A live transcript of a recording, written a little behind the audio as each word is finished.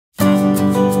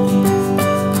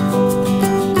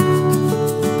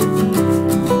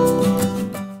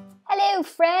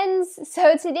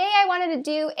So today I wanted to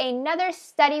do another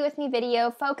study with me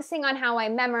video focusing on how I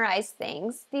memorize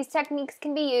things. These techniques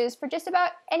can be used for just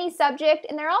about any subject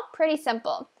and they're all pretty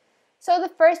simple. So the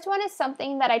first one is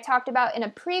something that I talked about in a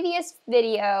previous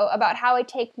video about how I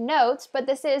take notes, but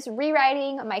this is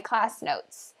rewriting my class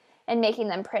notes and making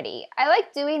them pretty. I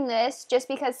like doing this just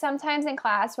because sometimes in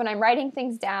class when I'm writing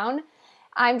things down,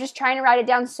 I'm just trying to write it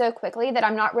down so quickly that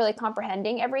I'm not really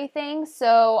comprehending everything,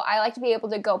 so I like to be able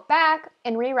to go back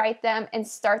and rewrite them and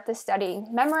start the studying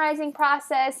memorizing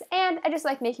process, and I just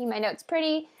like making my notes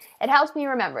pretty. It helps me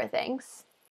remember things.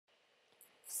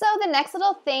 So the next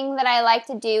little thing that I like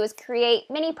to do is create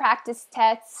mini practice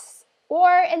tests,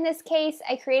 or in this case,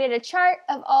 I created a chart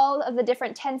of all of the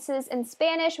different tenses in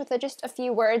Spanish with just a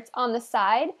few words on the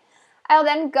side. I'll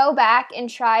then go back and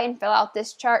try and fill out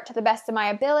this chart to the best of my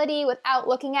ability without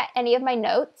looking at any of my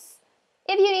notes.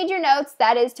 If you need your notes,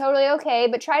 that is totally okay,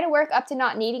 but try to work up to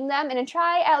not needing them and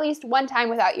try at least one time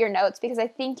without your notes because I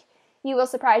think you will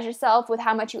surprise yourself with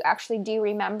how much you actually do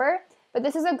remember. But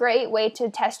this is a great way to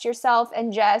test yourself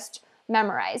and just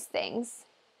memorize things.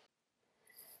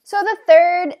 So the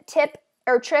third tip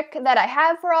or trick that I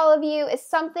have for all of you is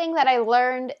something that I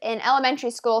learned in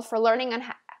elementary school for learning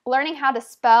how to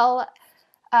spell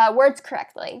words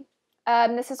correctly.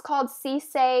 This is called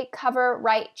say, cover,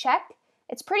 write, check.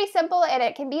 It's pretty simple and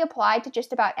it can be applied to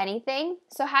just about anything.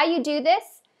 So how you do this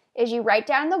is you write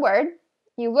down the word,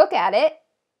 you look at it,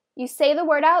 you say the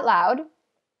word out loud,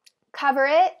 cover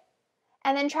it,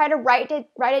 and then try to write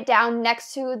it down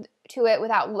next to it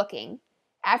without looking.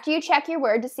 After you check your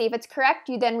word to see if it's correct,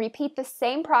 you then repeat the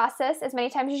same process as many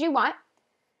times as you want.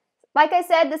 Like I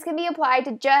said, this can be applied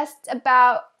to just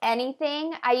about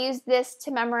anything. I use this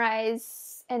to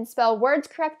memorize and spell words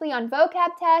correctly on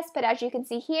vocab tests, but as you can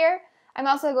see here, I'm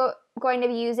also going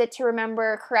to use it to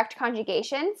remember correct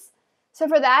conjugations. So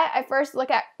for that, I first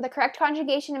look at the correct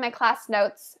conjugation in my class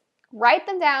notes, write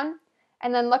them down,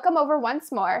 and then look them over once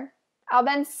more. I'll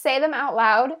then say them out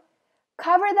loud,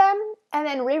 cover them, and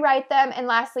then rewrite them, and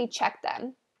lastly, check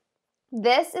them.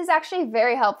 This is actually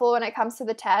very helpful when it comes to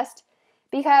the test,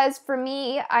 because for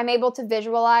me, I'm able to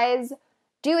visualize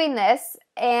doing this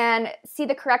and see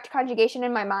the correct conjugation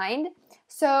in my mind.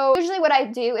 So usually what I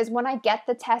do is when I get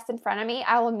the test in front of me,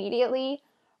 I'll immediately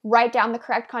write down the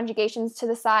correct conjugations to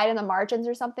the side in the margins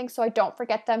or something so I don't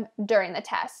forget them during the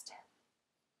test.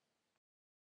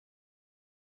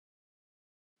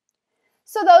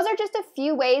 So those are just a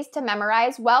few ways to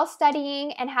memorize while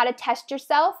studying and how to test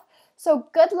yourself. So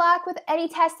good luck with any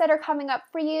tests that are coming up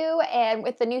for you and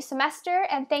with the new semester,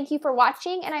 and thank you for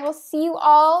watching, and I will see you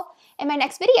all in my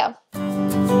next video.